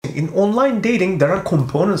missing. In online dating, there are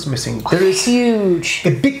components missing. There is huge.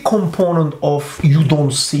 A big component of you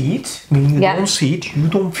don't see it. When you don't see it, you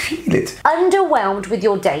don't feel it. Underwhelmed with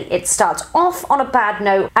your date. It starts off on a bad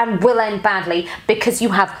note and will end badly because you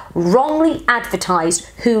have wrongly advertised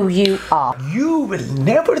who you are. You will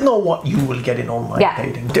never know what you will get in online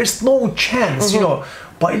dating. There's no chance, you know,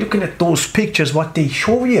 by looking at those pictures, what they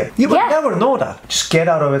show you. You will never know that. Just get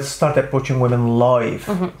out of it, start approaching women live.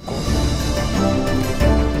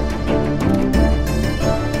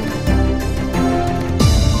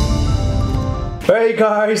 Hey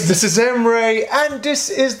guys, this is Emre and this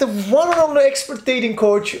is the one and only expert dating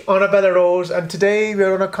coach, Annabella Rose, and today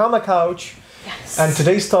we're on a Karma couch. Yes. And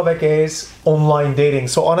today's topic is online dating.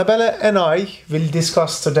 So Annabella and I will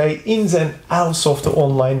discuss today ins and outs of the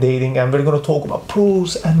online dating, and we're going to talk about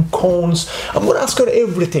pros and cons. I'm going to ask her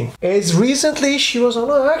everything. As recently she was on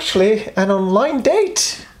an online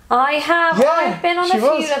date. I have. Yeah, I've been on a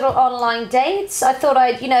few little online dates. I thought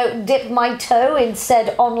I'd, dip my toe in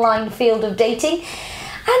said online field of dating.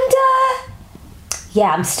 And,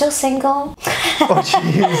 I'm still single. Oh,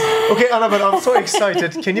 jeez. Okay, Annabelle, I'm so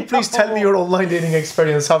excited. Can you please tell me your online dating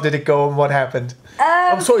experience? How did it go and what happened?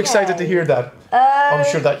 I'm so excited to hear that. I'm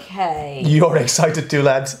sure that you're excited too,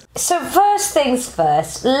 lads. So first things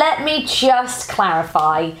first, let me just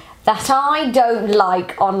clarify that I don't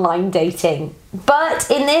like online dating. But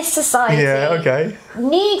in this society,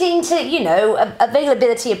 needing to,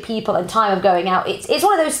 availability of people and time of going out, it's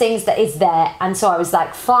one of those things that is there. And so I was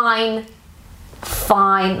like, fine,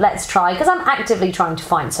 let's try. Because I'm actively trying to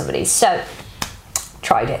find somebody. So,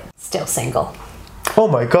 tried it. Still single. Oh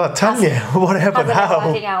my God, tell me, what happened? How?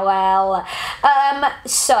 Working out well.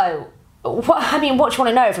 What do you want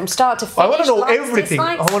to know from start to finish? I want to know everything.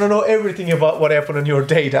 I want to know everything about what happened on your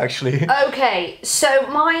date, actually. Okay, so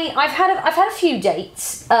I've had a few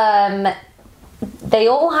dates. They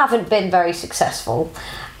all haven't been very successful,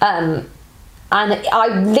 and I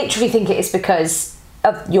literally think it is because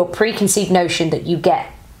of your preconceived notion that you get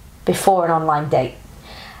before an online date.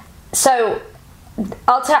 So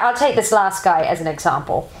I'll take this last guy as an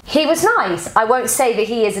example. He was nice. I won't say that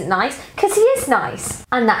he isn't nice, because he is nice,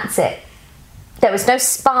 and that's it. There was no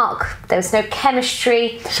spark, there was no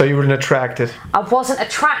chemistry. So you weren't attracted? I wasn't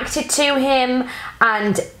attracted to him,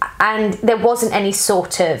 and there wasn't any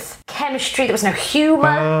sort of chemistry, there was no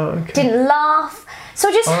humour, didn't laugh. So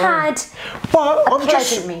I just had a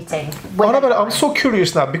pleasant meeting. I'm so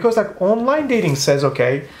curious now, because like online dating says,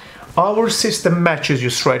 okay, our system matches you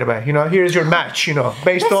straight away. Here's your match,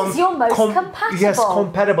 based on... This is your most compatible. Yes,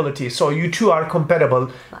 compatibility. So you two are compatible,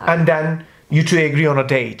 and then you two agree on a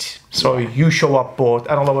date. So you show up both,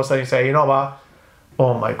 and all of a sudden you say, you know what?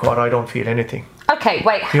 Oh my God, I don't feel anything. Okay,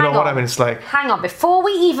 wait, hang on. You know what I mean? It's like... Hang on, before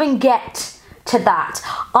we even get to that,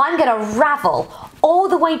 I'm going to ravel all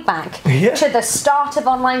the way back to the start of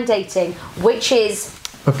online dating, which is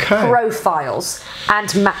profiles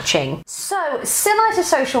and matching. So, similar to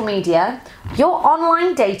social media, your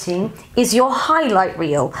online dating is your highlight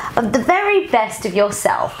reel of the very best of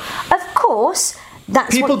yourself. Of course,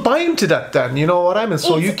 that's people buy into that then, you know what I mean?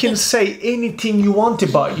 So you can say anything you want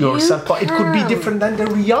about yourself, but it could be different than the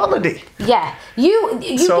reality. Yeah, you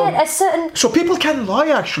get a certain... So people can lie,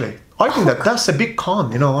 actually. I think that's a big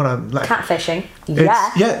con, you know what I'm like. Catfishing,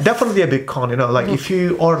 yeah, definitely a big con, like if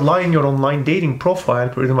you are lying your online dating profile,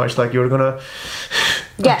 pretty much like you're gonna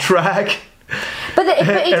track but it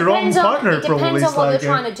depends on what you're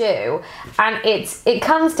trying to do, and it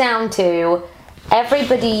comes down to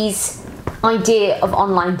everybody's idea of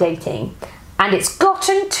online dating, and it's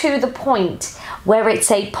gotten to the point where it's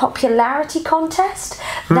a popularity contest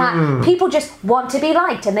that people just want to be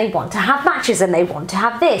liked, and they want to have matches, and they want to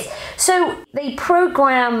have this. So they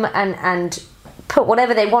program and put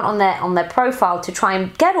whatever they want on their profile to try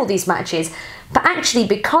and get all these matches, but actually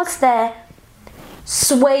because they're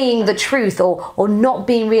swaying the truth or not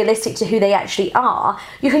being realistic to who they actually are,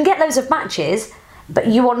 you can get loads of matches, but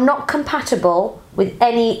you are not compatible with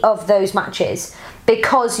any of those matches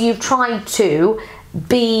because you've tried to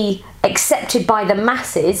be accepted by the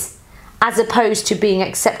masses as opposed to being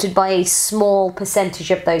accepted by a small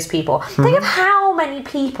percentage of those people. Think of how many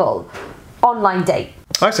people online date.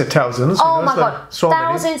 I said thousands. Oh my God,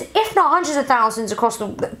 thousands, if not hundreds of thousands across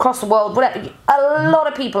the world, whatever. A lot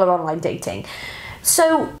of people are online dating.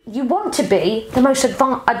 So you want to be the most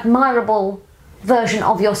admirable version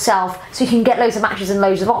of yourself so you can get loads of matches and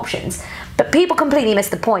loads of options. But people completely miss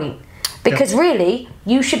the point. Because really,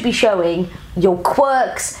 you should be showing your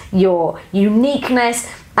quirks, your uniqueness,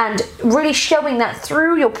 and really showing that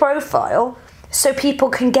through your profile so people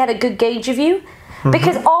can get a good gauge of you.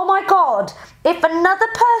 Because, oh my God, If another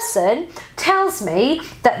person tells me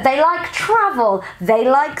that they like travel, they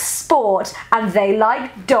like sport, and they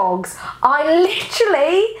like dogs, I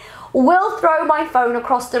literally will throw my phone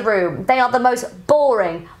across the room. They are the most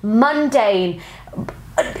boring, mundane,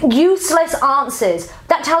 useless answers.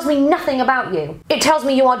 That tells me nothing about you. It tells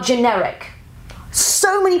me you are generic.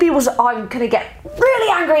 So many people, I'm gonna get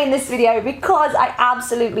really angry in this video because I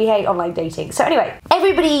absolutely hate online dating. So anyway,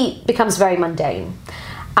 everybody becomes very mundane,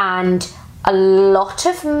 and a lot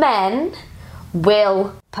of men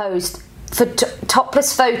will post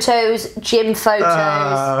topless photos, gym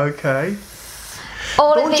photos. Okay.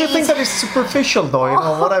 Don't you think that is superficial though? You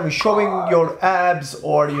know what I mean? Showing your abs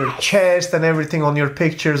or your chest and everything on your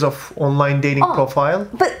pictures of online dating profile.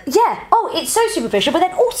 But yeah, it's so superficial. But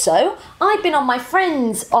then also, I've been on my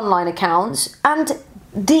friends' online accounts, and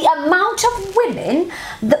the amount of women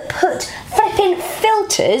that put flipping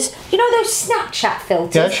filters, you know those Snapchat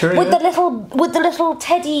filters? Yeah, sure. With the little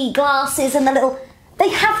teddy glasses and they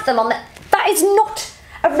have them on there. That is not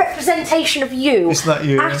a representation of you. It's not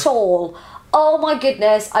you at all. Oh my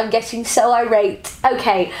goodness, I'm getting so irate.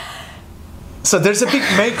 Okay. So there's a big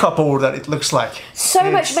makeup over that, it looks like.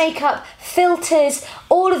 So much makeup, filters,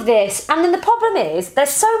 all of this. And then the problem is, there's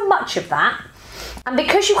so much of that. And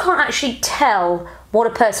because you can't actually tell what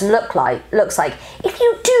a person looks like, if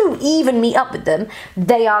you do even meet up with them,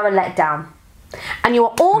 they are a letdown. And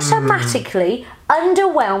you're automatically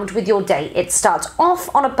underwhelmed with your date. It starts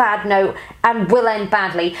off on a bad note and will end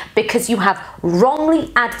badly because you have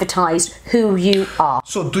wrongly advertised who you are.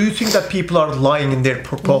 So do you think that people are lying in their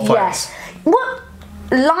profiles? Yes. What?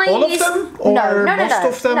 Lying All of is... them? Or no, most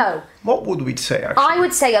of them? No. What would we say, actually? I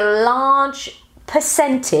would say a large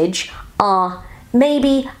percentage are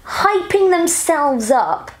maybe hyping themselves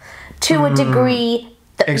up to a degree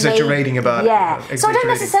that exaggerating about it. Yeah. So I don't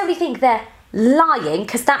necessarily think they're lying,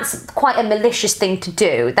 because that's quite a malicious thing to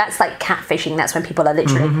do. That's like catfishing. That's when people are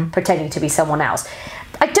literally pretending to be someone else.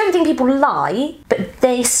 I don't think people lie, but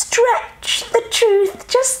they stretch the truth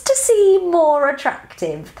just to seem more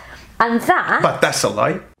attractive. And that... But that's a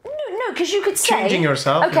lie. No, because you could say... Changing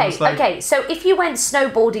yourself. Okay, so if you went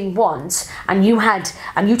snowboarding once and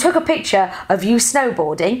you took a picture of you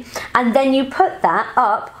snowboarding and then you put that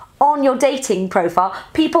up on your dating profile,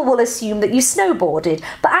 people will assume that you snowboarded,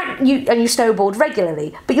 and you snowboard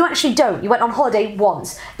regularly, but you actually don't. You went on holiday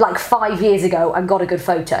once, like 5 years ago, and got a good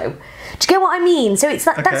photo. Do you get what I mean? So it's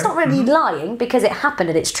that's not really lying, because it happened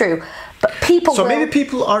and it's true. But people. So maybe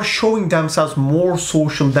people are showing themselves more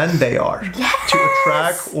social than they are to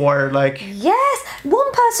attract, or like. Yes,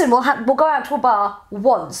 one person will go out to a bar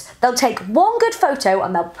once. They'll take one good photo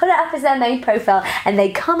and they'll put it up as their main profile, and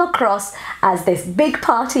they come across as this big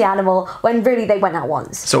party animal when really they went out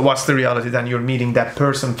once. So what's the reality then? You're meeting that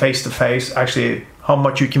person face to face. Actually, how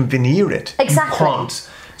much you can veneer it? Exactly. You can't.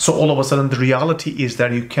 So all of a sudden, the reality is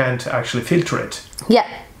that you can't actually filter it. Yeah.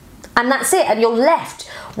 And that's it, and you're left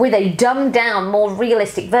with a dumbed down, more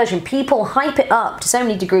realistic version. People hype it up to so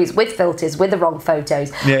many degrees with filters, with the wrong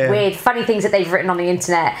photos, with funny things that they've written on the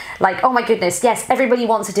internet. Like, oh my goodness, yes, everybody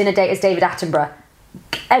wants a dinner date as David Attenborough.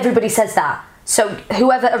 Everybody says that. So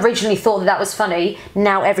whoever originally thought that was funny,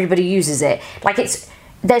 now everybody uses it. Like,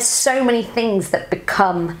 there's so many things that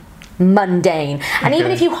become mundane. And even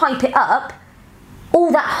if you hype it up,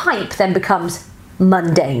 all that hype then becomes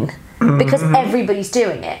mundane. Because everybody's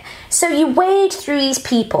doing it. So you wade through these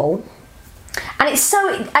people, and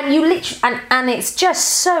it's just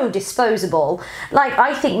so disposable. Like,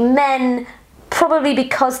 I think men, probably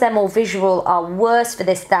because they're more visual, are worse for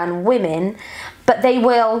this than women, but they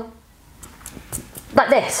will, like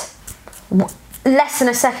this, less than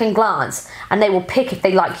a second glance, and they will pick if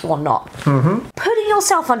they like you or not. Putting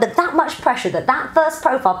yourself under that much pressure that first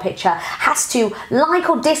profile picture has to like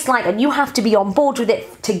or dislike, and you have to be on board with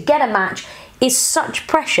it to get a match, is such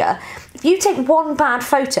pressure. If you take one bad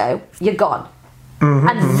photo, you're gone.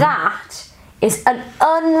 And that is an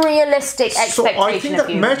unrealistic expectation. So I think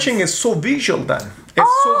that matching is so visual then.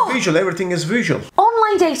 It's so visual, everything is visual.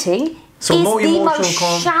 Online dating is no the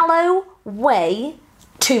most shallow way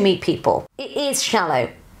to meet people. It is shallow.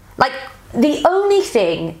 Like, I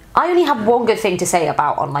only have one good thing to say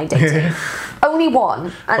about online dating. Only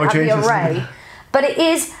one, and the array. But it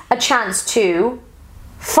is a chance to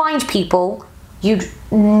find people you'd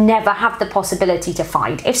never have the possibility to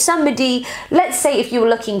find. If somebody, let's say if you were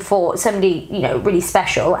looking for somebody, really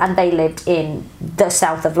special, and they lived in the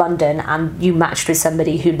south of London, and you matched with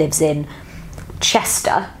somebody who lives in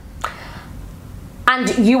Chester,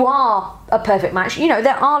 and you are a perfect match.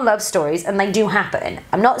 There are love stories, and they do happen.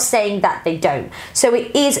 I'm not saying that they don't. So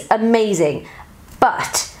it is amazing.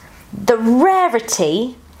 But the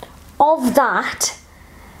rarity of that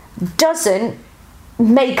doesn't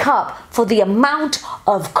make up for the amount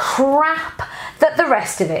of crap that the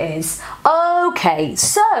rest of it is. Okay,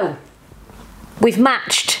 so we've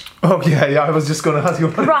matched. Oh yeah, I was just going to ask you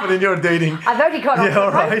what happened in your dating. I've already got on Yeah, the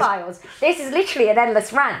all right. profiles. This is literally an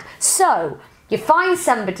endless rant. So you find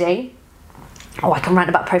somebody. Oh, I can rant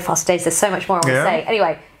about profiles today. So there's so much more I want to say.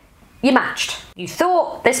 Anyway, you matched. You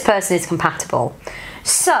thought this person is compatible.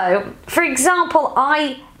 So, for example,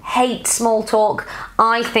 I hate small talk.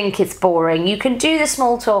 I think it's boring. You can do the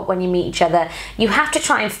small talk when you meet each other. You have to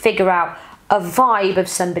try and figure out a vibe of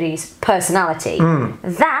somebody's personality.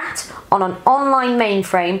 That, on an online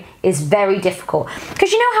mainframe, is very difficult.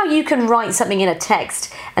 Because you know how you can write something in a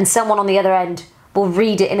text and someone on the other end will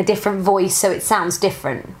read it in a different voice so it sounds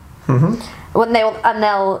different? When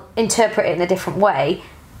they'll interpret it in a different way.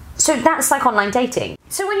 So that's like online dating.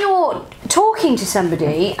 So when you're talking to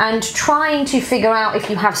somebody and trying to figure out if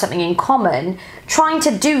you have something in common, trying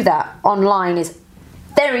to do that online is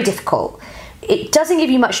very difficult. It doesn't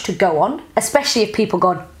give you much to go on, especially if people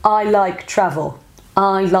go, I like travel,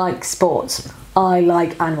 I like sports, I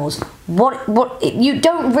like animals. What you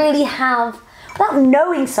don't really have, without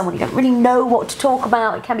knowing someone, you don't really know what to talk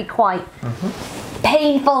about. It can be quite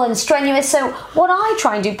painful and strenuous. So what I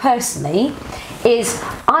try and do personally is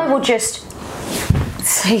I will just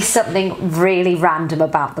say something really random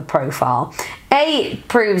about the profile. A, it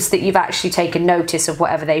proves that you've actually taken notice of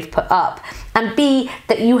whatever they've put up, and B,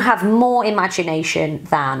 that you have more imagination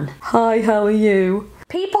than, hi, how are you?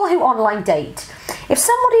 People who online date, if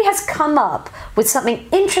somebody has come up with something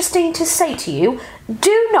interesting to say to you,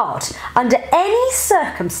 do not, under any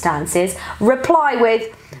circumstances, reply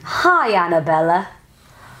with, hi, Annabella.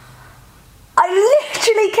 I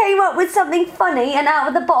literally came up with something funny and out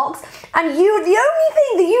of the box, and the only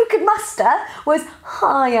thing that you could muster was,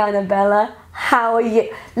 hi, Annabella, how are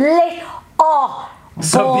you?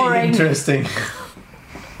 Something Boring. interesting.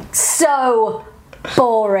 So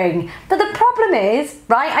boring. But the problem is,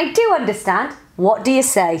 right, I do understand. What do you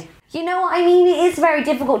say? You know what I mean? It is very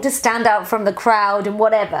difficult to stand out from the crowd and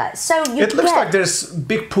whatever. So It looks like there's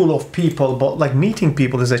big pool of people, but like meeting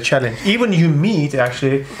people is a challenge. Even you meet,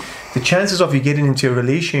 actually, the chances of you getting into a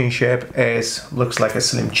relationship looks like a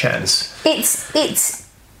slim chance. It's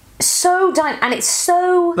so and it's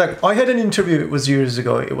so. Like, I had an interview, it was years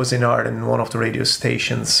ago, it was in Ireland, in one of the radio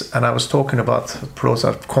stations, and I was talking about pros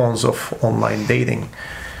and cons of online dating.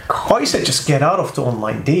 I said just get out of the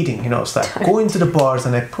online dating, it's like go into the bars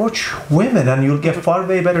and approach women and you'll get far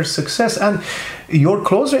way better success, and your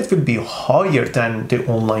close rate will be higher than the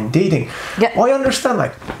online dating. Yeah. I understand,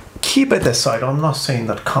 like, keep it aside. I'm not saying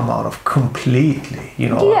that come out of completely,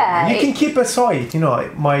 Yeah, you can keep aside,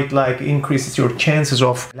 it might like increases your chances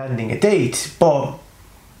of landing a date, but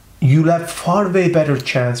you'll have far way better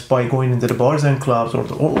chance by going into the bars and clubs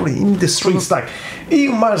or in the streets. Like,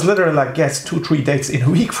 even Mars literally like gets 2-3 dates in a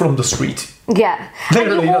week from the street. Yeah.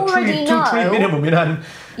 Literally, and you 2-3 minimum, and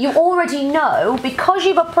you already know, because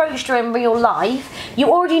you've approached her in real life,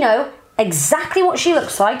 you already know exactly what she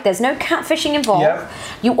looks like. There's no catfishing involved. Yeah.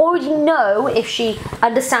 You already know if she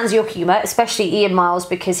understands your humour, especially Ian Miles,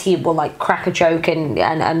 because he will like crack a joke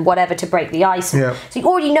and whatever to break the ice. Yeah. So you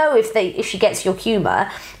already know if she gets your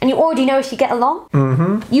humour, and you already know if you get along.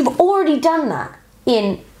 Mm-hmm. You've already done that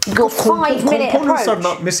in your 5-minute components approach. are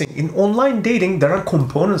not missing. In online dating, there are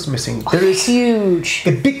components missing. There is huge.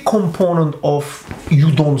 a big component of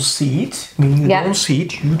you don't see it. I mean, you don't see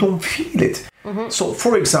it, you don't feel it. Mm-hmm. So,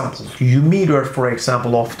 for example, you meet her,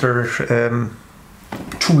 after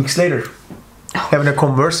 2 weeks later, having a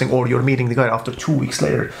conversing, or you're meeting the guy after 2 weeks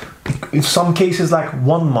later. In some cases, like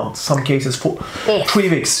 1 month, some cases for 3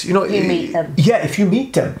 weeks. You meet them. Yeah, if you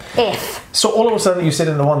meet them. If. So all of a sudden you sit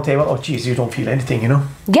in the one table, oh geez, you don't feel anything, Yeah.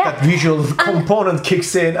 That visual component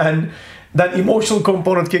kicks in, and that emotional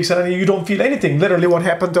component kicks in, and you don't feel anything. Literally what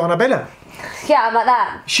happened to Annabella. Yeah, I'm like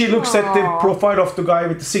that. She looks at the profile of the guy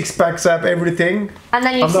with the 6-packs up, everything. And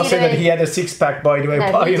then I'm not saying that he had a 6-pack, by the way,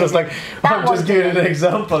 No, but he it's like, That I'm just one giving did. an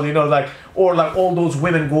example, like, or like all those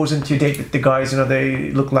women goes into a date with the guys,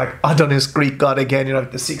 they look like Adonis, Greek god again,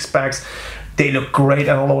 with the 6-packs. They look great,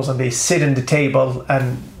 and all of a sudden they sit in the table,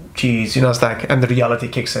 and geez, it's like, and the reality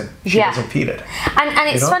kicks in. She doesn't feel it. And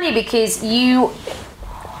it's funny because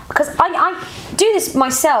I do this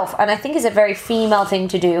myself, and I think it's a very female thing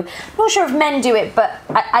to do. I'm not sure if men do it, but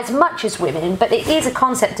as much as women, but it is a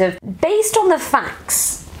concept of, based on the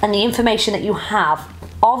facts and the information that you have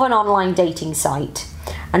of an online dating site,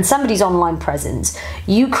 and somebody's online presence,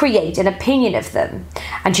 you create an opinion of them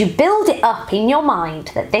and you build it up in your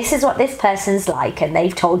mind that this is what this person's like, and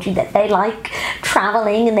they've told you that they like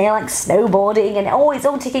traveling and they like snowboarding and it's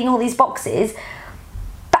all ticking all these boxes.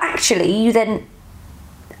 But actually, you then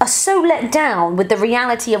are so let down with the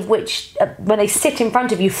reality of which, when they sit in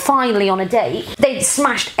front of you finally on a date, they'd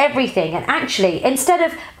smashed everything. And actually, instead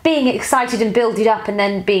of being excited and build it up and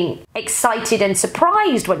then being excited and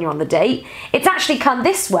surprised when you're on the date, it's actually come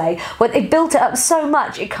this way, where they built it up so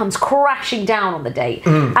much it comes crashing down on the date.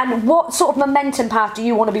 And what sort of momentum path do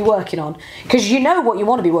you want to be working on? Because you know what you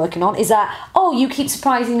want to be working on is that, oh, you keep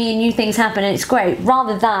surprising me and new things happen and it's great,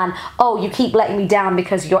 rather than, oh, you keep letting me down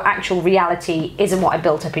because your actual reality isn't what I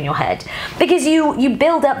built up in your head. Because you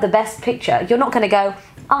build up the best picture. You're not going to go,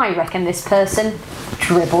 I reckon this person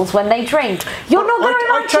dribbles when they drink. You're not going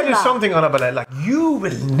to I'll tell you something, Annabelle. Like, you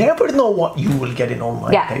will never know what you will get in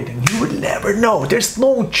online dating. You will never know. There's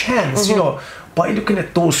no chance, you know, by looking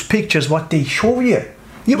at those pictures, what they show you.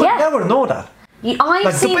 You will never know that.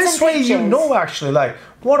 I've seen the best some way pictures. you know, actually, like,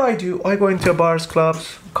 what I do, I go into bars,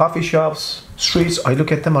 clubs, coffee shops, streets, I look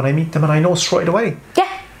at them and I meet them and I know straight away.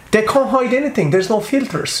 Yeah. They can't hide anything. There's no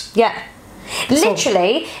filters. Yeah.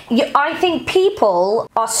 Literally, I think people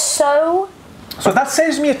are so... So that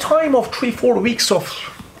saves me a time of 3-4 weeks of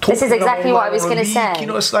talking. This is exactly what I was going to say. You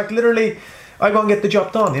know, it's like literally, I go and get the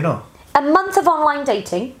job done, you know. A month of online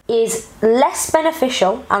dating is less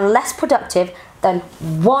beneficial and less productive than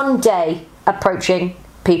one day approaching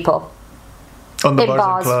people. On the in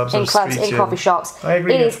bars, clubs, in clubs, streets, in coffee shops. I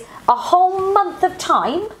agree. It is a whole month of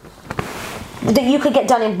time that you could get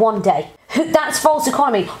done in one day. That's false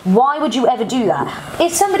economy. Why would you ever do that?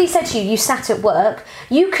 If somebody said to you, you sat at work,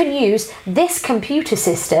 you can use this computer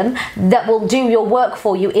system that will do your work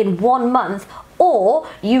for you in 1 month, or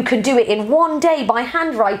you can do it in 1 day by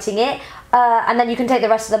handwriting it, and then you can take the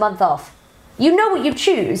rest of the month off. You know what you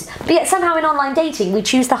choose, but yet somehow in online dating we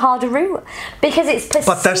choose the harder route because it's perceived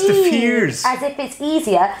But that's the fears. as if it's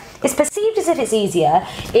easier. It's perceived as if it's easier.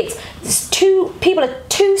 People are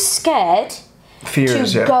too scared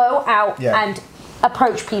to go out and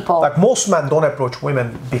approach people. Like, most men don't approach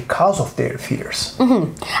women because of their fears.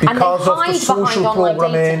 Because of the social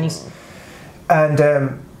programming.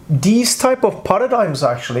 And these type of paradigms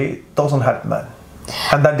actually doesn't help men.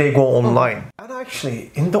 And then they go online. And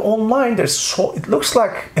actually, in the online, it looks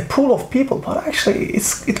like a pool of people, but actually,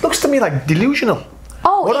 it looks to me like delusional.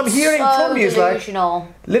 Oh, what I'm hearing from you is like, delusional.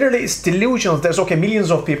 literally, it's delusional. There's millions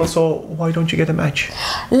of people, so why don't you get a match?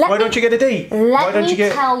 Why don't you get a date? Let me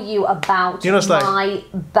tell you about my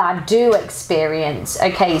Badoo experience.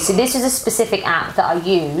 Okay, so this is a specific app that I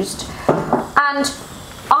used, and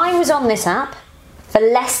I was on this app for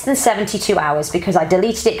less than 72 hours because I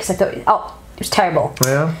deleted it because I thought, it was terrible.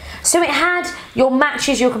 Yeah. So it had your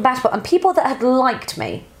matches, your compatible, and people that had liked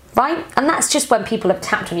me, right? And that's just when people have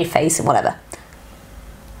tapped on your face and whatever.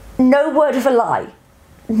 No word of a lie.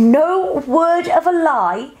 No word of a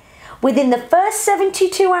lie. Within the first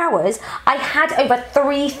 72 hours, I had over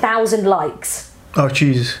 3,000 likes. Oh,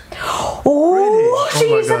 Jesus. Really? What are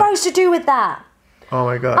you supposed to do with that? Oh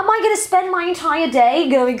my God. Am I going to spend my entire day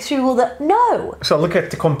going through all that? No. So look at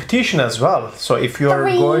the competition as well. So if you're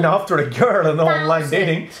going after a girl in online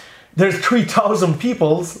dating, there's 3,000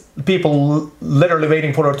 people literally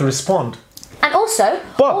waiting for her to respond. And also,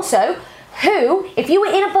 if you were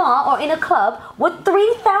in a bar or in a club, would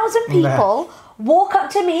 3,000 people walk up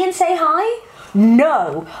to me and say hi?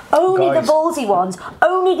 No, only the ballsy ones,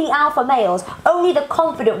 only the alpha males, only the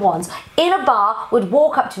confident ones in a bar would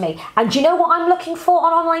walk up to me. And do you know what I'm looking for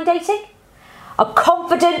on online dating? A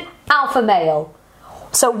confident alpha male.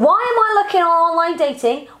 So why am I looking on online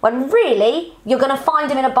dating when really you're going to find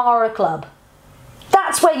him in a bar or a club?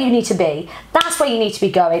 That's where you need to be. That's where you need to be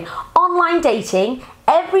going. Online dating,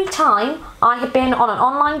 every time I have been on an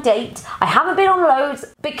online date, I haven't been on loads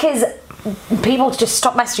because people just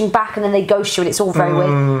stop messaging back and then they ghost you and it's all very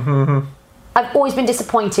weird. I've always been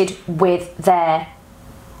disappointed with their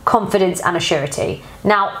confidence and assurity.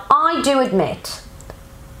 Now, I do admit,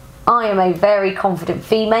 I am a very confident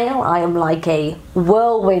female. I am like a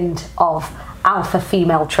whirlwind of alpha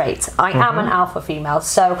female traits. I am an alpha female,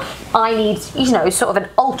 so I need, sort of an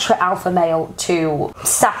ultra alpha male to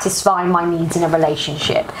satisfy my needs in a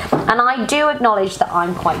relationship. And I do acknowledge that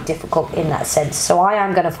I'm quite difficult in that sense, so I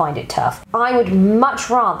am going to find it tough. I would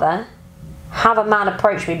much rather have a man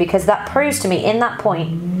approach me because that proves to me in that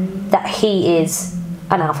point that he is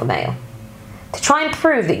an alpha male. To try and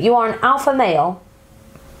prove that you are an alpha male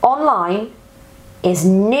online is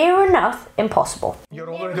near enough impossible.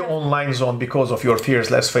 You're already online zone because of your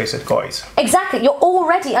fears, let's face it, guys. Exactly. You're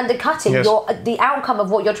already undercutting Yes. the outcome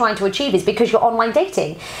of what you're trying to achieve is because you're online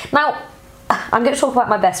dating. Now, I'm going to talk about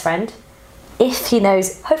my best friend. If he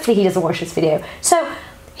knows, hopefully he doesn't watch this video. So,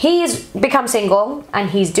 he's become single and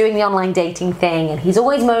he's doing the online dating thing and he's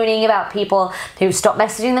always moaning about people who stop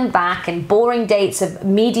messaging them back and boring dates of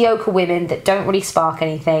mediocre women that don't really spark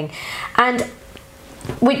anything. And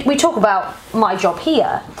we talk about my job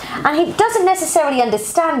here and he doesn't necessarily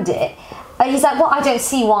understand it. He's like, well, I don't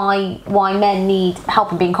see why men need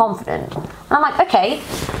help in being confident. And I'm like, okay,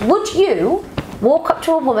 would you walk up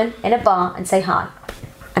to a woman in a bar and say hi?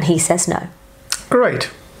 And he says no. Great.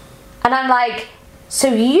 And I'm like, so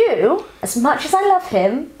you, as much as I love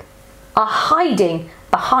him, are hiding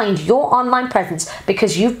behind your online presence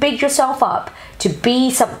because you've bigged yourself up to be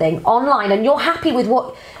something online and you're happy with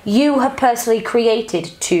what you have personally created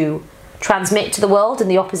to transmit to the world and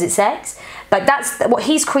the opposite sex. Like that's what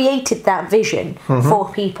he's created, that vision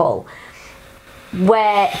for people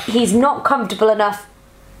where he's not comfortable enough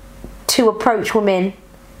to approach women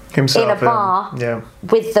Himself, in a bar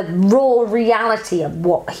with the raw reality of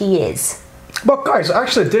what he is. But guys,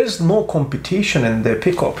 actually, there's no competition in the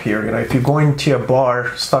pickup here. You know, if you go into a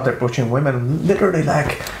bar, start approaching women, literally,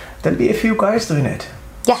 like, there'll be a few guys doing it.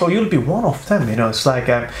 Yeah. So you'll be one of them. You know, it's like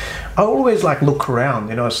I always like look around.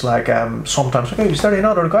 You know, it's like sometimes, okay, is there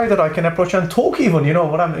another guy that I can approach and talk even? You know,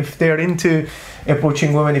 what if they're into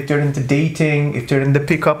approaching women, if they're into dating, if they're in the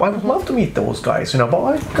pickup, I would love to meet those guys. You know, but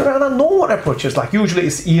I go around and no one approaches. Like usually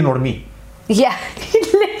it's Ian or me. Yeah,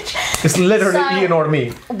 it's literally so, Ian or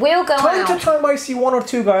me. We'll go time out. to time I see one or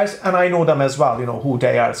two guys and I know them as well, you know who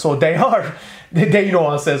they are. So they know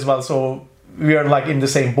us as well. So we are like in the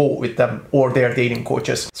same boat with them or they're dating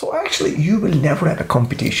coaches. So actually you will never have a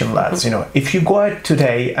competition, lads. You know, if you go out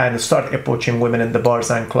today and start approaching women in the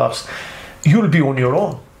bars and clubs, you'll be on your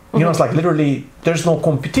own. You know, it's like literally there's no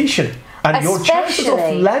competition. And your chances of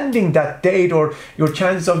landing that date or your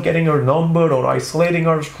chances of getting her number or isolating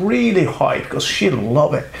her is really high because she'll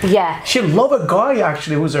love it. Yeah. She'll love a guy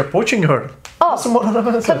actually who's approaching her. Oh,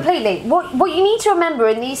 completely. What you need to remember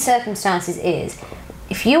in these circumstances is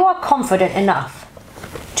if you are confident enough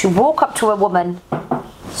to walk up to a woman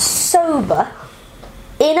sober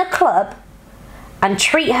in a club and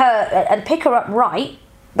treat her and pick her up right,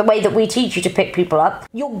 the way that we teach you to pick people up,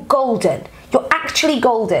 you're golden. You're actually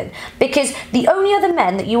golden. Because the only other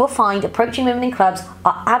men that you will find approaching women in clubs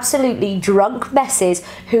are absolutely drunk messes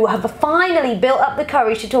who have finally built up the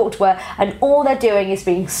courage to talk to her and all they're doing is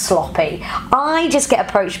being sloppy. I just get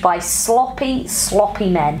approached by sloppy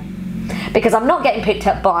men. Because I'm not getting picked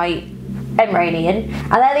up by Emre and Ian,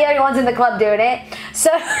 and they're the only ones in the club doing it. So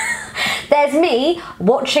there's me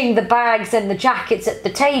watching the bags and the jackets at the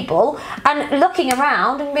table and looking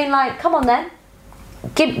around and being like, come on then,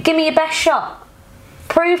 give me your best shot.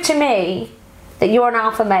 Prove to me that you're an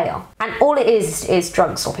alpha male. And all it is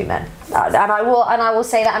drunk sloppy men. And I will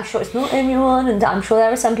say that I'm sure it's not everyone, and I'm sure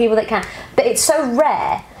there are some people that can, but it's so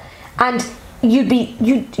rare. And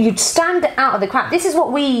you'd stand out of the crowd. This is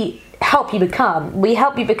what we help you become. We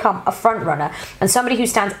help you become a front runner and somebody who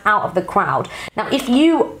stands out of the crowd. Now, if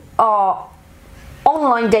you are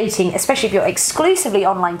online dating, especially if you're exclusively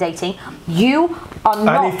online dating, you are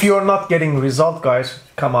not. And if you're not getting result, guys,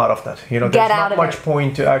 come out of that. You know, there's not much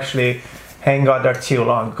point to actually hang out there too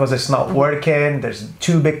long because it's not working. There's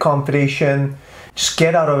too big competition. Just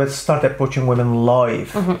get out of it. Start approaching women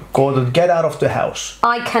live. Get out of the house.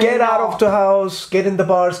 Get out of the house. Get in the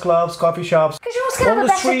bars, clubs, coffee shops. Because you're also going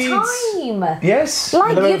to have a better time. Yes.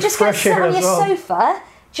 Like you're just going to sit on your sofa,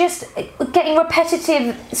 just getting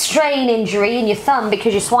repetitive strain injury in your thumb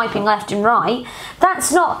because you're swiping left and right.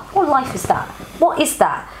 That's not. What life is that? What is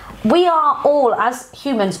that? We are all, as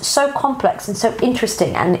humans, so complex and so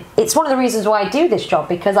interesting, and it's one of the reasons why I do this job,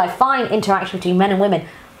 because I find interaction between men and women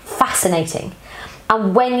fascinating.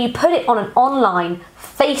 And when you put it on an online,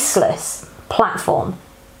 faceless platform,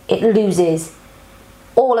 it loses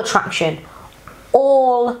all attraction,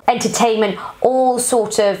 all entertainment, all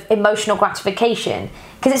sort of emotional gratification.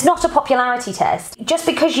 Because it's not a popularity test. Just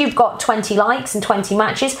because you've got 20 likes and 20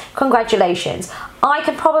 matches, congratulations. I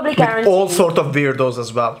can probably guarantee... With all sort of weirdos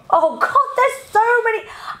as well. Oh God, there's so many...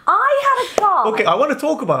 I had a guy... Okay, I want to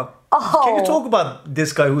talk about... Oh. Can you talk about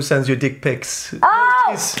this guy who sends you dick pics?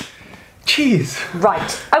 Oh! Jeez.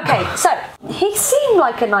 Right. Okay, so he seemed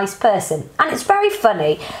like a nice person. And it's very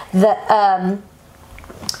funny that...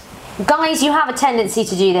 guys, you have a tendency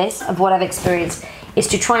to do this, of what I've experienced, is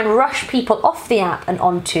to try and rush people off the app and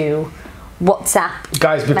onto WhatsApp.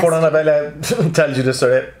 Guys, before Annabella tells you the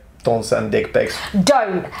story, don't send dick pics.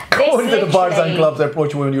 Don't. Go into the bars and literally- clubs that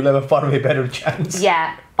approach women, you'll have a far way better chance.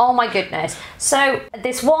 Yeah. Oh my goodness. So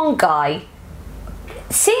this one guy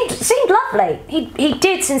seemed lovely. He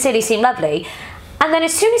did sincerely seem lovely. And then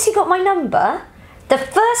as soon as he got my number, the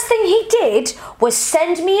first thing he did was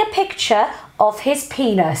send me a picture of his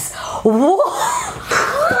penis.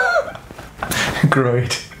 What?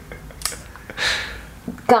 Great.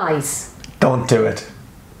 Guys, Don't do it.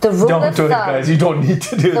 the rule Don't of do it, thumb. guys. You don't need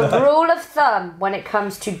to do The that. rule of thumb when it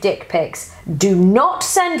comes to dick pics, do not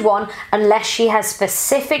send one unless she has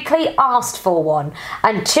specifically asked for one.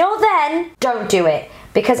 Until then, don't do it.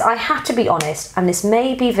 Because I have to be honest, and this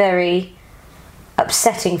may be very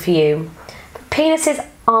upsetting for you, but penises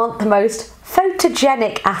aren't the most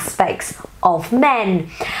photogenic aspects of men.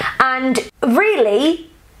 And really,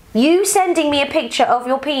 you sending me a picture of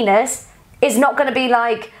your penis is not going to be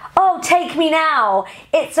like, oh, take me now,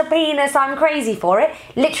 it's a penis, I'm crazy for it.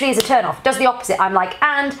 Literally is a turn off. Does the opposite. I'm like,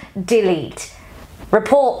 and delete.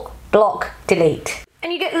 Report, block, delete.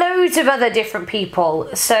 And you get loads of other different people.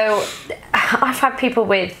 So I've had people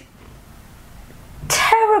with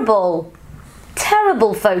terrible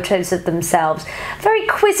photos of themselves, very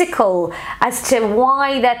quizzical as to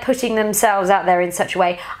why they're putting themselves out there in such a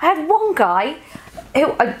way. I had one guy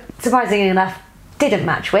who I, surprisingly enough, didn't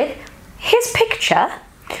match with. His picture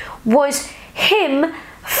was him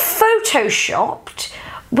photoshopped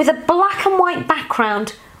with a black and white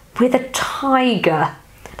background with a tiger.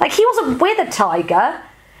 Like, he wasn't with a tiger,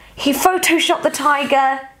 he photoshopped the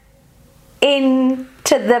tiger into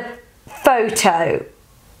the photo.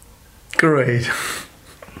 Great.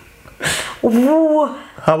 Ooh.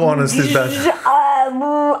 How honest is that?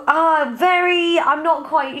 I'm not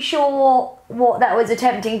quite sure what that was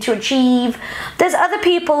attempting to achieve. There's other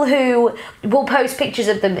people who will post pictures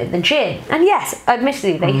of them in the gym. And yes,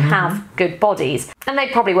 admittedly, they have good bodies. And they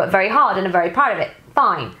probably work very hard and are very proud of it.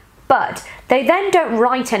 Fine. But they then don't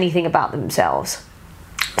write anything about themselves.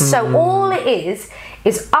 So all it is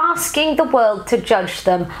asking the world to judge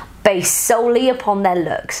them based solely upon their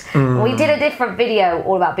looks. We did a different video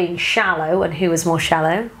all about being shallow and who was more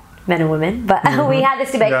shallow, men and women. But we had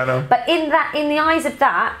this debate. Yeah, I know. But in the eyes of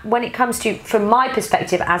that, when it comes to, from my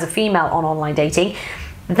perspective as a female on online dating,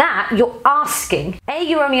 that you're asking, A,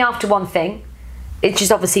 you're only after one thing, which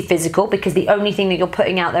is obviously physical, because the only thing that you're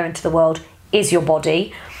putting out there into the world is your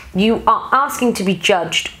body. You are asking to be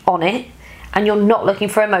judged on it, and you're not looking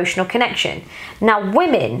for emotional connection. Now,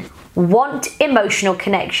 women want emotional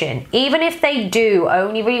connection. Even if they do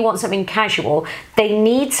only really want something casual, they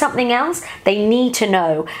need something else. They need to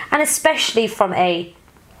know. And especially from a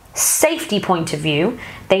safety point of view,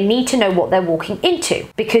 they need to know what they're walking into,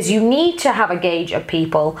 because you need to have a gauge of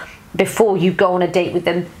people before you go on a date with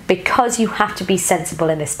them, because you have to be sensible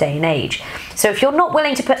in this day and age. So if you're not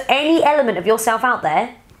willing to put any element of yourself out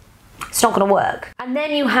there, it's not going to work. And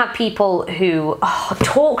then you have people who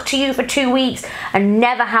talk to you for 2 weeks and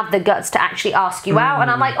never have the guts to actually ask you out.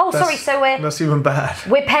 And I'm like, sorry, so that's even bad.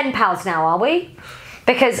 we're pen pals now, are we?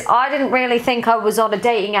 Because I didn't really think I was on a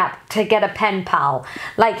dating app to get a pen pal.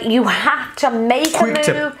 Like, you have to make Quick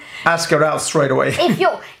a move. tip: ask her out straight away.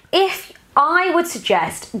 If I would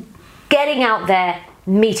suggest getting out there,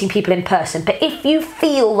 meeting people in person, but if you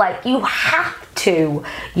feel like you have to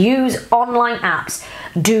use online apps,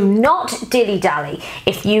 do not dilly-dally.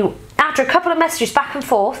 If you, after a couple of messages back and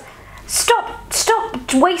forth, stop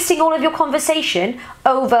wasting all of your conversation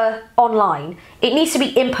over online. It needs to be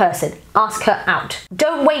in person. Ask her out.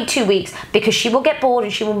 Don't wait 2 weeks, because she will get bored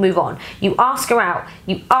and she will move on. You ask her out.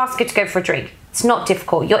 You ask her to go for a drink. It's not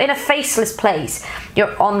difficult. You're in a faceless place.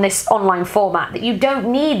 You're on this online format that you don't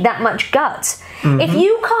need that much guts. If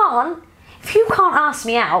you can't ask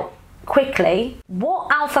me out quickly,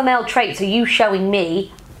 what alpha male traits are you showing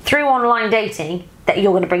me through online dating that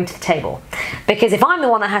you're going to bring to the table? Because if I'm the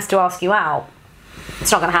one that has to ask you out,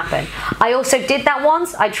 it's not going to happen. I also did that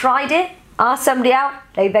once. I tried it, asked somebody out,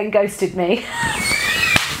 they then ghosted me.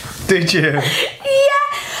 Did you? Yeah,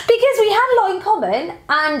 because we had a lot in common,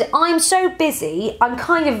 and I'm so busy. I'm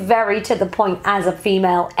kind of very to the point as a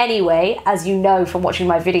female anyway, as you know from watching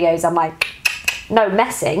my videos. I'm like, no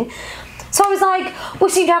messing. So I was like, we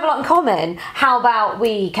seem to have a lot in common. How about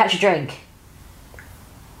we catch a drink?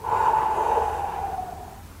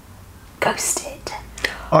 Ghosted.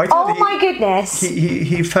 Oh my goodness.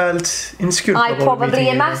 He felt insecure. I probably meeting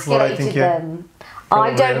you, emasculated them.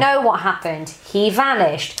 I don't know what happened. He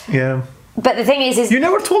vanished. Yeah. But the thing is you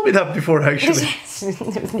never told me that before, actually.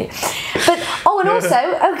 But and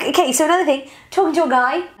also, okay, so another thing, talking to a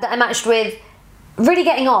guy that I matched with, really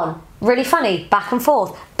getting on, really funny, back and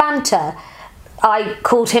forth, banter, I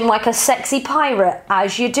called him like a sexy pirate,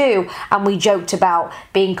 as you do, and we joked about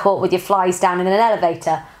being caught with your flies down in an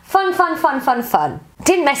elevator. Fun, fun, fun, fun, fun.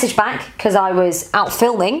 Didn't message back because I was out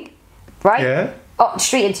filming, right? Yeah.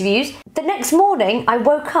 Street interviews. The next morning, I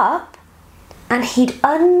woke up and he'd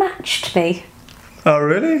unmatched me. Oh,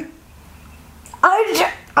 really?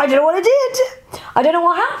 I don't know what I did. I don't know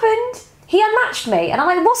what happened. He unmatched me, and I'm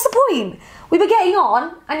like, what's the point? We were getting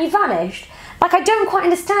on, and you vanished. Like, I don't quite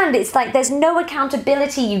understand. It's like there's no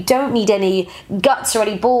accountability. You don't need any guts or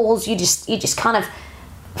any balls. You just kind of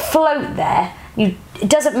float there. It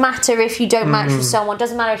doesn't matter if you don't match with someone. It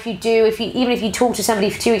doesn't matter if you do. Even if you talk to somebody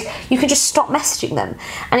for 2 weeks, you can just stop messaging them,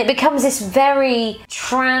 and it becomes this very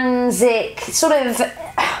transic sort of.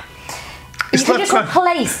 You can just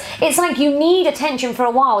replace. It's like you need attention for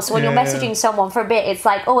a while. So when you're messaging someone for a bit, it's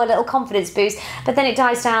like, oh, a little confidence boost. But then it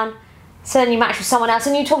dies down. So then you match with someone else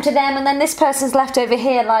and you talk to them, and then this person's left over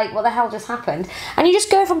here like, what the hell just happened? And you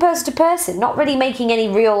just go from person to person, not really making any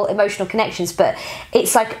real emotional connections, but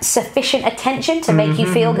it's like sufficient attention to make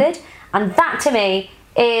you feel good. And that to me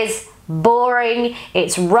is boring,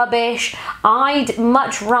 it's rubbish. I'd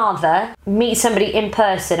much rather meet somebody in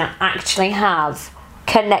person and actually have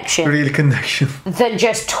connection. Real connection. Than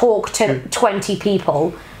just talk to 20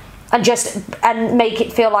 people. And make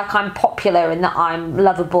it feel like I'm popular and that I'm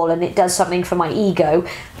lovable and it does something for my ego.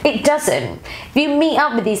 It doesn't. If you meet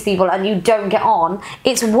up with these people and you don't get on,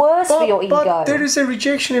 it's worse for your ego. But there is a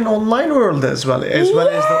rejection in online world as well as the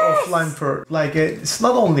offline for like it's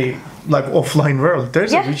not only like offline world.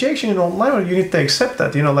 There's a rejection in online world. You need to accept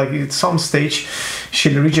that. You know, like at some stage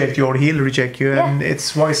she'll reject you or he'll reject you, and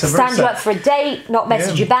it's vice versa. Stand you up for a date, not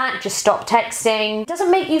message you back, just stop texting. It doesn't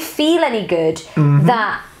make you feel any good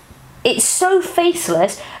that. It's so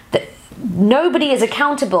faceless that nobody is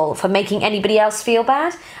accountable for making anybody else feel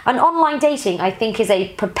bad. And online dating, I think, is a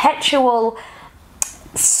perpetual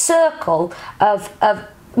circle of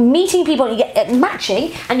meeting people, and you get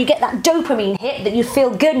matching, and you get that dopamine hit that you feel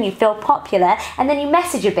good and you feel popular, and then you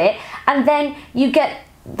message a bit, and then you get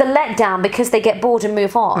the letdown because they get bored and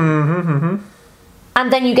move on.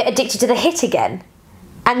 And then you get addicted to the hit again.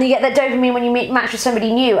 And you get that dopamine when you match with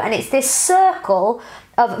somebody new, and it's this circle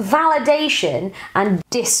of validation and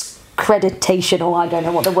discreditation, or I don't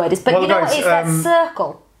know what the word is, but you know what? It's that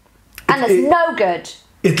circle, and it's no good.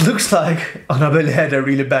 It looks like Annabelle had a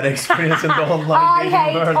really bad experience in the online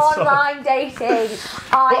dating world. I hate online dating.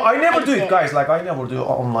 I never do it, guys. Like, I never do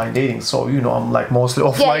online dating, so you know, I'm like mostly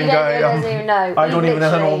offline guy. I don't even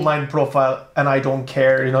have an online profile, and I don't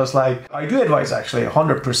care. You know, it's like I do advise actually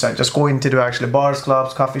 100%. Just go into the actually bars,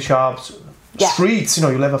 clubs, coffee shops, streets. You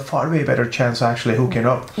know, you'll have a far way better chance of actually hooking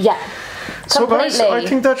up. Yeah. So guys, I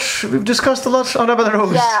think that we've discussed a lot on Annabelle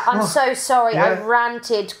Rose. Yeah, I'm so sorry. I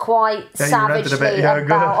ranted quite savagely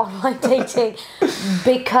about online dating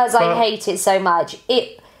because I hate it so much.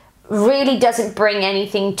 It really doesn't bring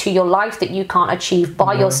anything to your life that you can't achieve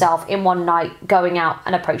by yourself in one night, going out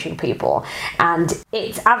and approaching people. And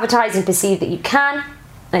it's advertising perceived that you can,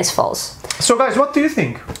 and it's false. So guys, what do you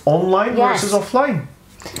think? Online versus offline?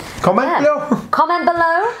 Comment below. Comment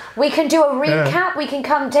below. We can do a recap. We can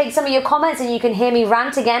come take some of your comments and you can hear me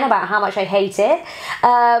rant again about how much I hate it.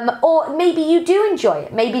 Or maybe you do enjoy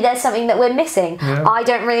it. Maybe there's something that we're missing. I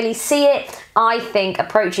don't really see it. I think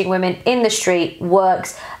approaching women in the street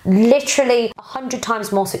works literally 100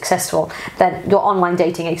 times more successful than your online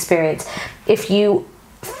dating experience. If you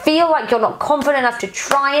feel like you're not confident enough to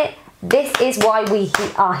try it, this is why we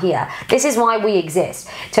are here. This is why we exist,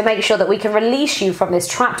 to make sure that we can release you from this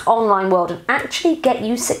trapped online world and actually get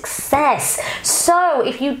you success. So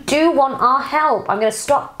if you do want our help, I'm going to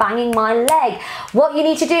stop banging my leg. What you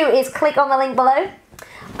need to do is click on the link below,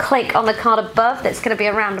 click on the card above that's going to be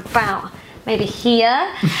around about maybe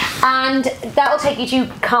here, and that will take you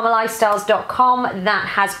to karmalifestyles.com. That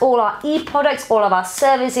has all our e-products, all of our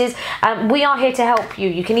services, and we are here to help you.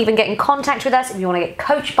 You can even get in contact with us if you want to get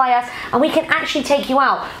coached by us, and we can actually take you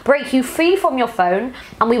out, break you free from your phone,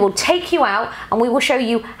 and we will take you out and we will show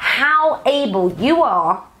you how able you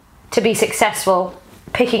are to be successful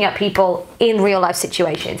picking up people in real life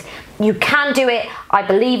situations. You can do it. I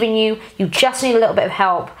believe in you. You just need a little bit of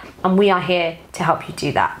help, and we are here to help you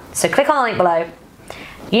do that. So click on the link below.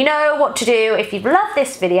 You know what to do. If you've loved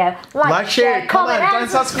this video, like, share, comment, and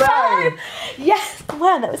subscribe. Yes,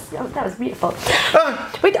 wow, that was beautiful.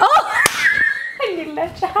 Wait, I nearly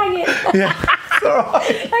left you hanging. Yeah, it's all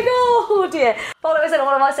right. Like, oh dear. Follow us on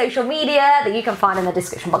all of our social media that you can find in the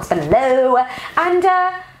description box below. And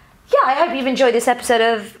yeah, I hope you've enjoyed this episode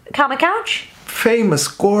of Karma Couch. famous,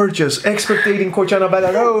 gorgeous, expert dating coach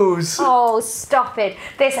Annabella Rose. Oh, stop it.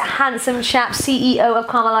 This handsome chap, CEO of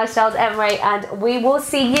Karma Lifestyles, Emery, and we will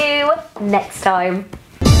see you next time.